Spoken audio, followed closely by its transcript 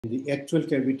The actual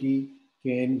cavity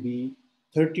can be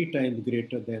 30 times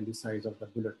greater than the size of the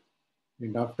bullet.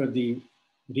 And after the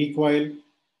recoil,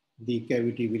 the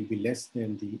cavity will be less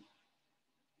than the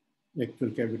actual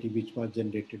cavity which was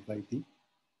generated by the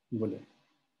bullet.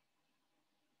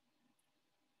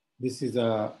 This is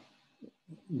a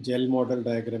gel model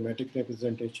diagrammatic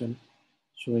representation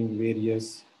showing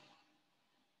various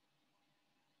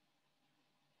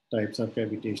types of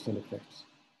cavitational effects.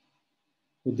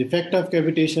 With the effect of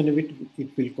cavitation,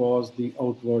 it will cause the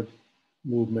outward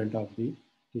movement of the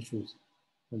tissues.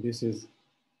 And this is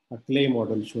a clay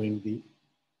model showing the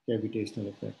cavitational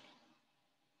effect.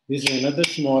 This is another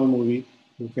small movie.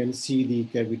 You can see the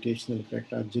cavitational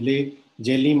effect. A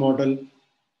jelly model,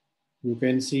 you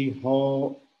can see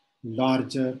how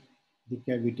larger the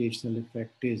cavitational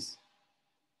effect is.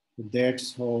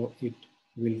 That's how it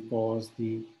will cause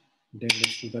the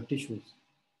damage to the tissues.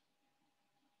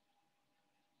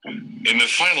 In the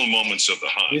final moments of the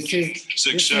hunt,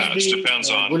 success depends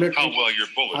on how well your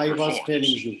bullet performs.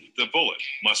 The bullet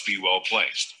must be well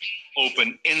placed,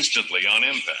 open instantly on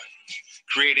impact,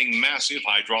 creating massive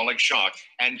hydraulic shock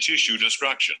and tissue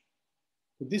destruction.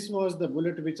 This was the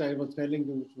bullet which I was telling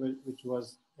you, which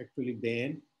was actually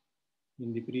banned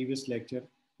in the previous lecture,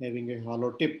 having a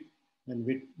hollow tip. And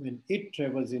when it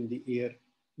travels in the air,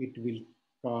 it will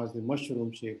cause a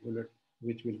mushroom-shaped bullet,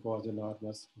 which will cause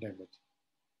enormous damage.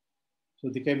 So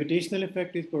the cavitational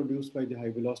effect is produced by the high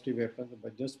velocity weapon,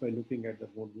 but just by looking at the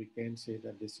wound, we can say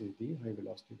that this is the high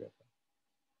velocity weapon.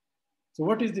 So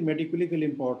what is the medico-legal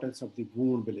importance of the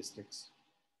wound ballistics?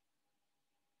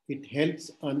 It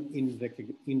helps in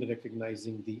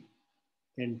recognizing the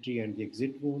entry and the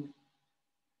exit wound.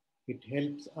 It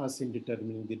helps us in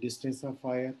determining the distance of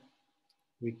fire.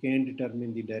 We can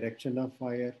determine the direction of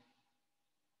fire.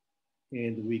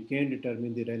 And we can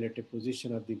determine the relative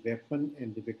position of the weapon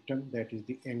and the victim, that is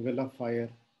the angle of fire,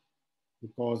 the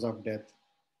cause of death,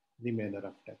 the manner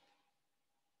of death.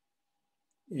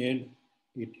 And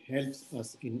it helps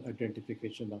us in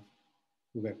identification of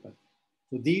the weapon.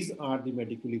 So these are the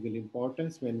medico-legal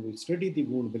importance. When we study the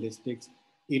wound ballistics,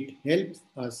 it helps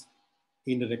us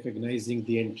in recognizing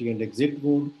the entry and exit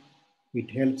wound. It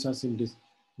helps us in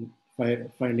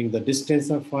finding the distance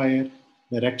of fire,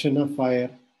 direction of fire,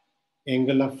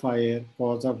 angle of fire,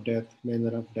 cause of death,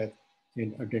 manner of death,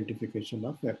 and identification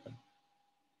of weapon.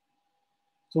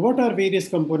 So what are various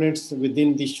components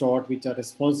within the shot which are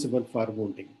responsible for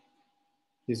wounding?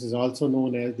 This is also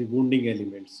known as the wounding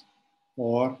elements,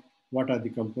 or what are the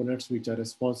components which are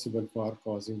responsible for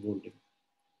causing wounding.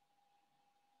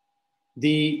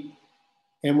 The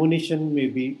ammunition may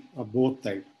be of both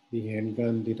types, the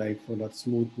handgun, the rifle, or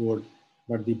smoothbore,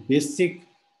 but the basic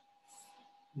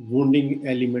wounding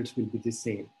elements will be the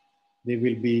same. They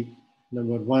will be,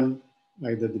 number one,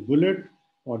 either the bullet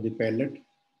or the pellet,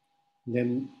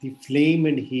 then the flame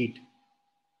and heat,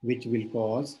 which will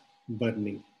cause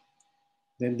burning.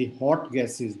 Then the hot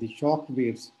gases, the shock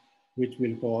waves, which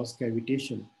will cause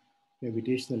cavitational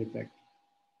effect.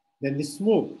 Then the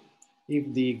smoke.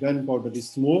 If the gunpowder is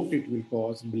smoked, it will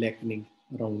cause blackening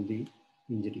around the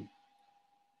injury.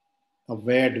 A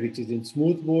wad which is in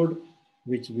smoothbore,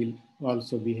 which will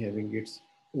also be having its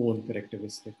own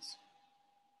characteristics.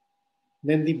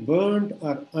 Then the burnt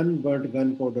or unburnt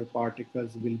gunpowder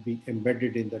particles will be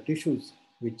embedded in the tissues,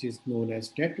 which is known as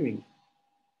tattooing.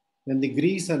 Then the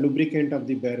grease or lubricant of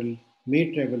the barrel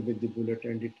may travel with the bullet,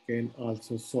 and it can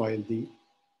also soil the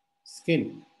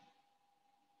skin.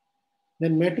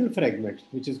 Then metal fragments,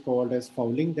 which is called as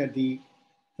fouling, that the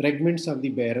fragments of the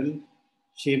barrel,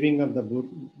 shaving of the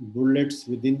bullets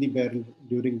within the barrel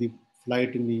during the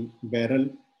flight in the barrel,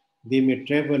 they may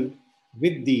travel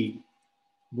with the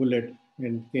bullet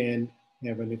and can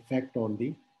have an effect on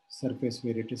the surface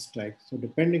where it is struck. So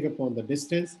depending upon the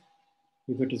distance,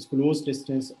 if it is close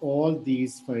distance, all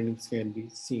these findings can be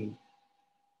seen.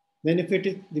 Then if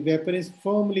the weapon is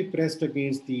firmly pressed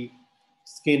against the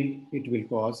skin, it will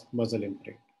cause muzzle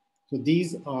imprint. So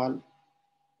these are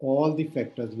all the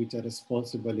factors which are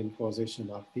responsible in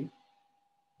causation of the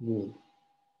wound.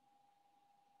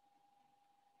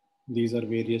 These are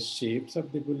various shapes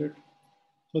of the bullet.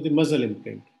 So the muzzle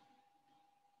imprint.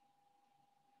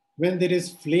 When there is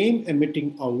flame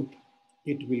emitting out,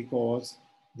 it will cause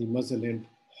the muzzle end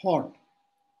hot.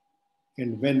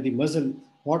 And when the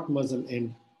hot muzzle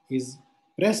end is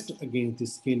pressed against the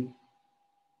skin,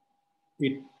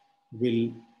 it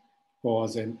will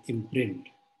cause an imprint.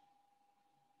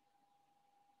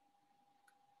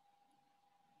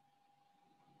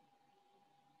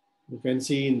 You can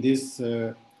see in this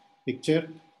picture,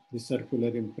 the circular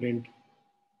imprint.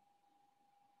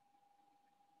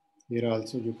 Here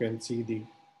also you can see the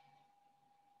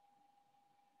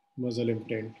muzzle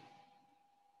imprint.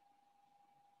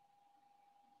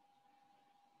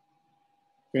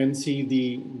 You can see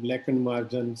the blackened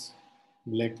margins,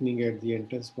 blackening at the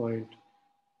entrance point.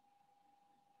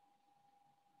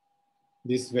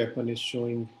 This weapon is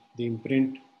showing the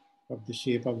imprint of the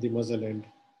shape of the muzzle end.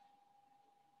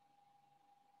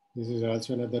 This is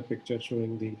also another picture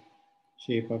showing the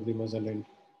shape of the muzzle end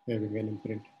having an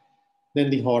imprint. Then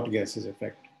the hot gases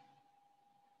effect.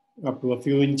 Up to a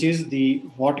few inches, the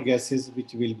hot gases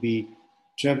which will be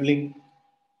traveling,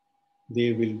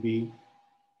 they will be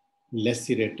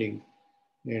lacerating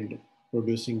and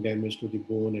producing damage to the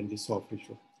bone and the soft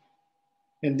tissue.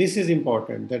 And this is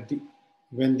important that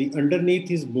when the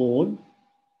underneath is bone,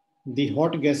 the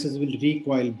hot gases will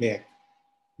recoil back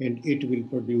and it will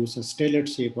produce a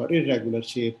stellate shape or irregular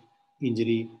shape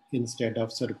injury instead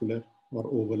of circular or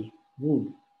oval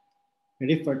wound. And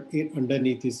if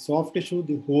underneath is soft tissue,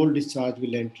 the whole discharge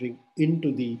will enter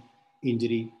into the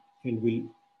injury and will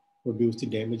produce the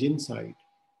damage inside.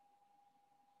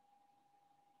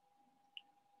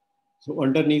 So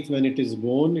underneath, when it is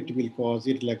bone, it will cause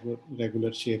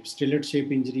irregular shape, stellate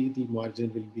shape injury. The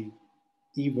margin will be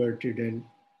everted and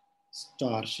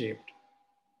star shaped.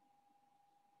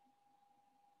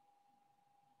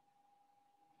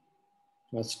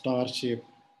 A star shaped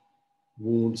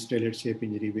wound, stellate shape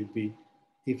injury will be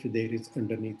if there is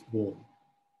underneath bone.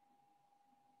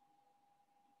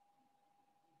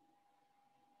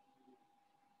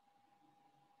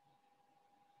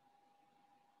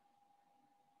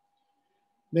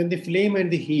 Then the flame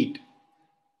and the heat.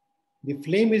 The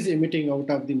flame is emitting out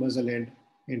of the muzzle end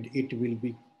and it will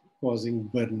be causing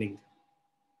burning.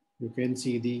 You can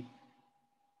see the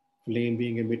flame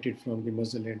being emitted from the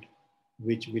muzzle end,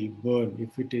 which will burn.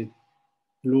 If it is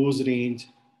close range,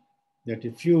 that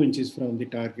a few inches from the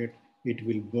target, it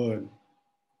will burn.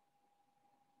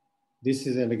 This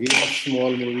is again a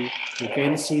small movie. You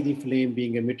can see the flame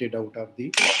being emitted out of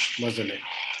the muzzle end.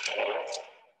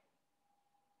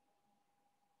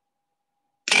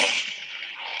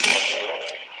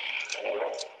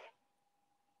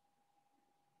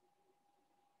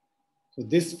 So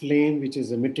this flame which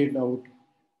is emitted out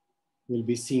will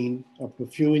be seen up to a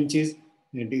few inches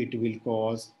and it will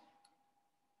cause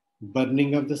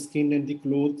burning of the skin and the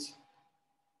clothes,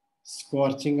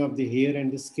 scorching of the hair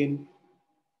and the skin,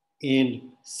 and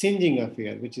singeing of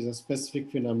hair, which is a specific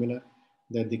phenomena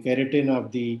that the keratin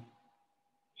of the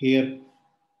hair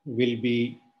will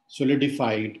be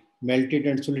solidified, melted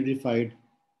and solidified,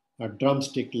 a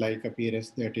drumstick-like appearance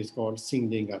that is called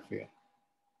singeing of hair.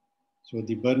 So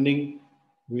the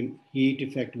heat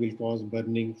effect will cause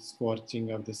burning,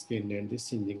 scorching of the skin and the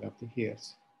singeing of the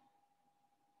hairs.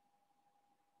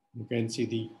 You can see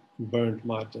the burnt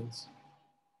margins.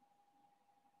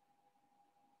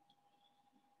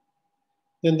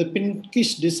 Then the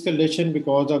pinkish discoloration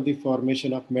because of the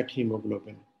formation of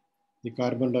methemoglobin. The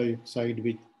carbon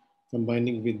dioxide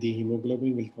combining with the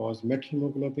hemoglobin will cause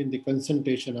methemoglobin. The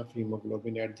concentration of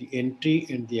hemoglobin at the entry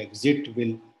and the exit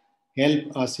will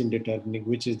help us in determining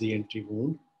which is the entry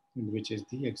wound and which is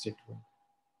the exit wound.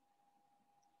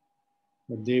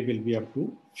 But they will be up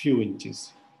to few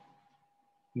inches.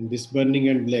 And this burning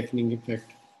and blackening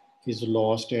effect is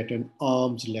lost at an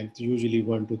arm's length, usually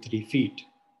 1 to 3 feet.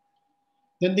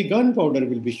 Then the gunpowder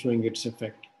will be showing its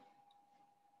effect.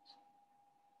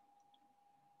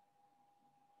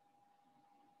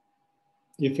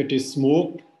 If it is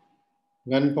smoked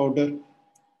gunpowder,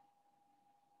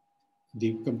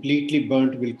 the completely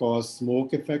burnt will cause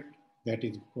smoke effect, that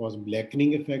is cause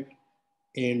blackening effect,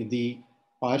 and the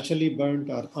partially burnt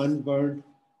or unburned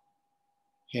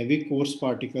heavy coarse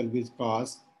particle will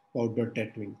cause powder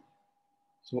tattooing.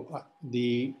 So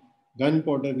the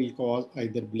gunpowder will cause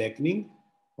either blackening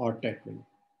or tattooing.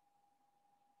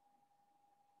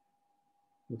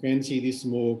 You can see the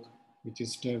smoke which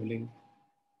is traveling,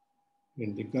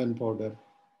 and the gunpowder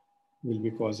will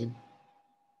be causing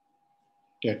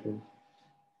tattooing.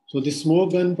 So the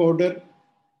smoke gunpowder,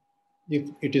 if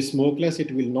it is smokeless,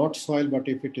 it will not soil, but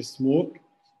if it is smoked,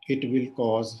 it will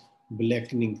cause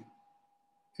blackening.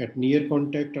 At near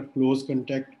contact or close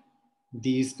contact,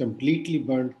 these completely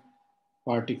burnt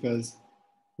particles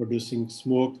producing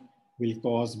smoke will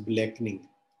cause blackening.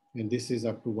 And this is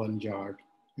up to 1 yard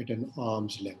at an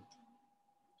arm's length.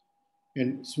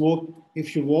 And smoke,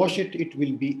 if you wash it, it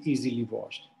will be easily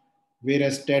washed.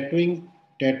 Whereas tattooing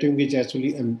is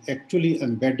actually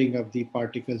embedding of the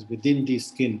particles within the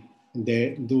skin,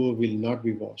 though will not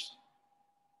be washed.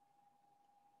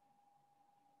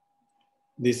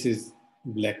 This is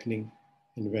blackening,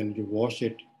 and when you wash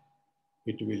it,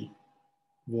 it will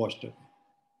wash away.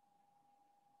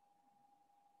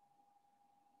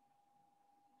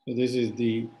 So this is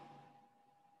the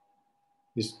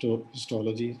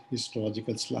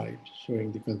histological slide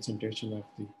showing the concentration of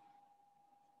the.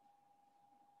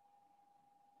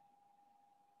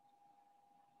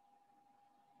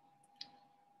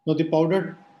 Now the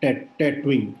powder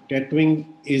tattooing.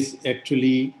 Tattooing is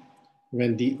actually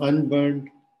when the unburned,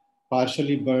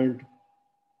 partially burned,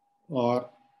 or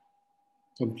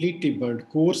completely burnt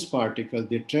coarse particles,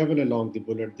 they travel along the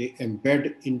bullet, they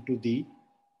embed into the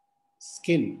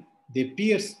skin, they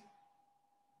pierce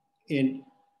and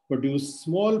produce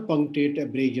small punctate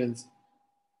abrasions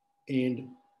and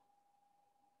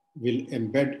will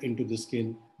embed into the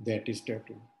skin that is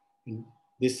tattooed. And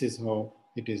this is how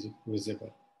it is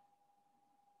visible.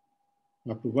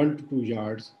 Up to 1 to 2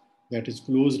 yards, that is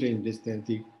close range distance,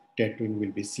 the tattooing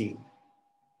will be seen.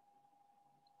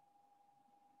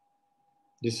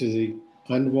 This is the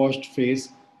unwashed face,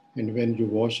 and when you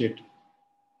wash it,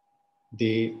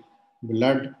 the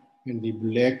blood and the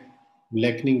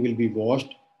blackening will be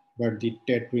washed, but the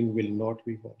tattooing will not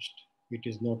be washed. It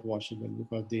is not washable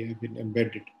because they have been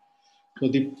embedded. So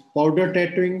the powder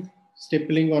tattooing,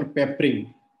 stippling or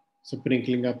peppering,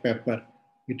 sprinkling of pepper,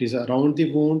 it is around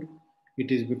the wound. It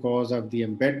is because of the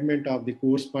embedment of the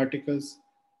coarse particles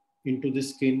into the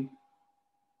skin,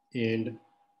 and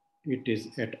it is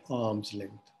at arm's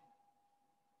length.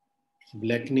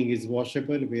 Blackening is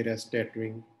washable, whereas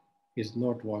tattooing is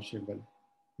not washable.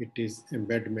 It is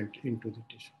embedment into the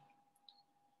tissue.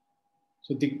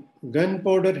 So the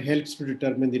gunpowder helps to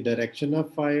determine the direction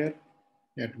of fire,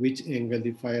 at which angle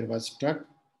the fire was struck,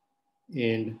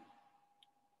 and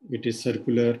it is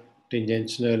circular,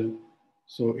 tangential,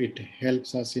 so it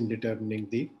helps us in determining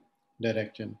the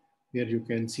direction. Here you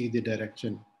can see the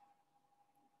direction.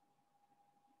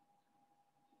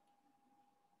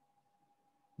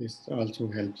 This also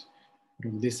helps.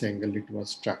 From this angle it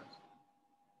was struck.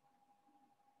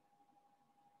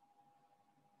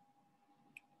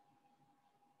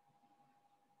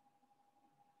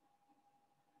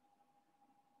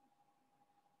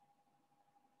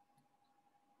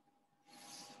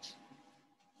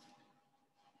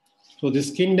 So the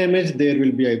skin damage, there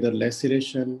will be either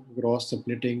laceration, gross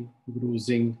splitting,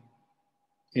 bruising,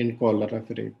 and collar of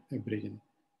abrasion.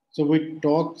 So we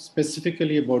talk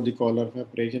specifically about the collar of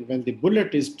abrasion. When the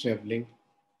bullet is traveling,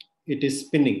 it is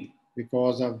spinning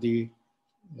because of the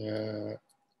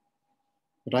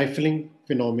rifling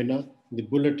phenomena. The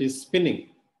bullet is spinning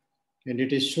and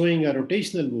it is showing a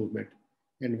rotational movement.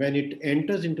 And when it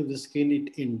enters into the skin,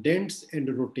 it indents and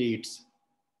rotates.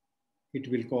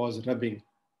 It will cause rubbing,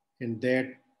 and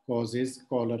that causes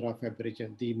collar of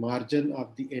abrasion. The margin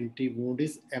of the entry wound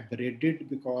is abraded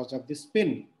because of the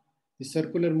spin, the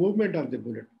circular movement of the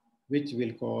bullet, which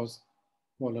will cause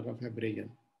collar of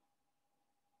abrasion.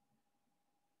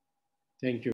 Thank you.